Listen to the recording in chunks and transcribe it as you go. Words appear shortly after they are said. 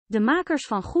De makers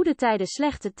van Goede Tijden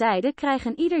Slechte Tijden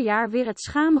krijgen ieder jaar weer het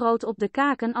schaamrood op de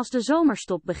kaken als de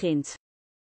zomerstop begint.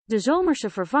 De zomerse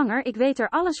vervanger Ik weet er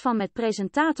alles van met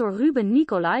presentator Ruben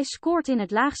Nicolai scoort in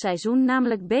het laagseizoen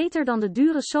namelijk beter dan de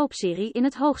dure soapserie in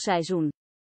het hoogseizoen.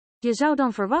 Je zou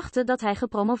dan verwachten dat hij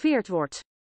gepromoveerd wordt.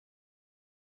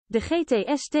 De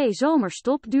GTST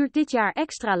zomerstop duurt dit jaar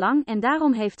extra lang en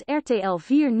daarom heeft RTL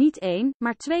 4 niet 1,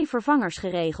 maar 2 vervangers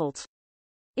geregeld.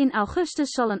 In augustus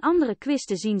zal een andere quiz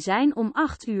te zien zijn om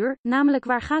 8 uur, namelijk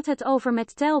Waar gaat het over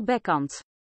met Tijl Bekkant.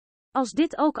 Als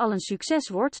dit ook al een succes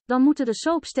wordt, dan moeten de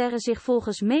soapsterren zich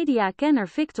volgens mediakenner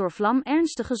Victor Vlam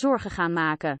ernstige zorgen gaan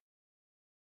maken.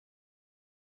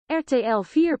 RTL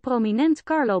 4 prominent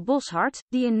Carlo Boszhard,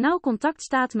 die in nauw contact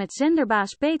staat met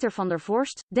zenderbaas Peter van der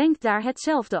Vorst, denkt daar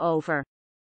hetzelfde over.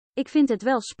 Ik vind het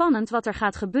wel spannend wat er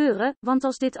gaat gebeuren, want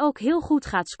als dit ook heel goed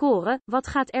gaat scoren, wat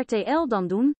gaat RTL dan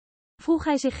doen? Vroeg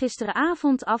hij zich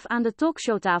gisteravond af aan de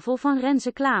talkshowtafel van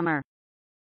Renze Klamer.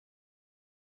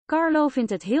 Carlo vindt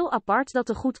het heel apart dat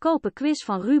de goedkope quiz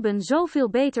van Ruben zoveel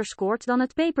beter scoort dan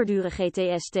het peperdure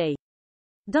GTST.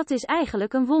 Dat is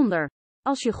eigenlijk een wonder.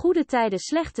 Als je Goede Tijden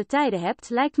Slechte Tijden hebt,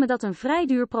 lijkt me dat een vrij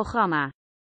duur programma.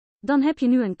 Dan heb je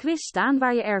nu een quiz staan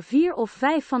waar je er 4 of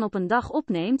 5 van op een dag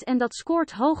opneemt en dat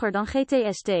scoort hoger dan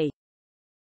GTST.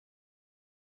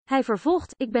 Hij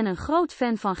vervolgt, ik ben een groot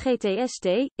fan van GTST,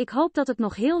 ik hoop dat het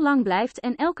nog heel lang blijft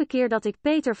en elke keer dat ik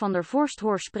Peter van der Vorst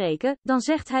hoor spreken, dan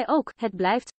zegt hij ook, het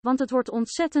blijft, want het wordt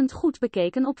ontzettend goed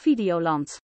bekeken op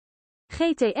Videoland.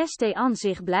 GTST aan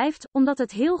zich blijft, omdat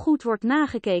het heel goed wordt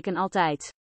nagekeken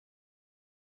altijd.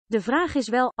 De vraag is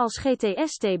wel, als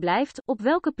GTST blijft, op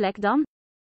welke plek dan?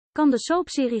 Kan de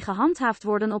soapserie gehandhaafd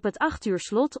worden op het 8 uur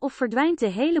slot of verdwijnt de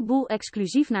hele boel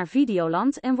exclusief naar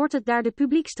Videoland en wordt het daar de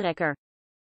publiekstrekker?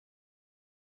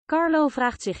 Carlo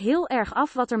vraagt zich heel erg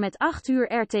af wat er met 8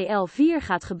 uur RTL 4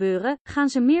 gaat gebeuren, gaan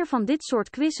ze meer van dit soort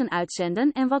quizzen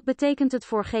uitzenden en wat betekent het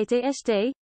voor GTST?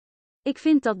 Ik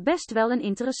vind dat best wel een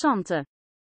interessante.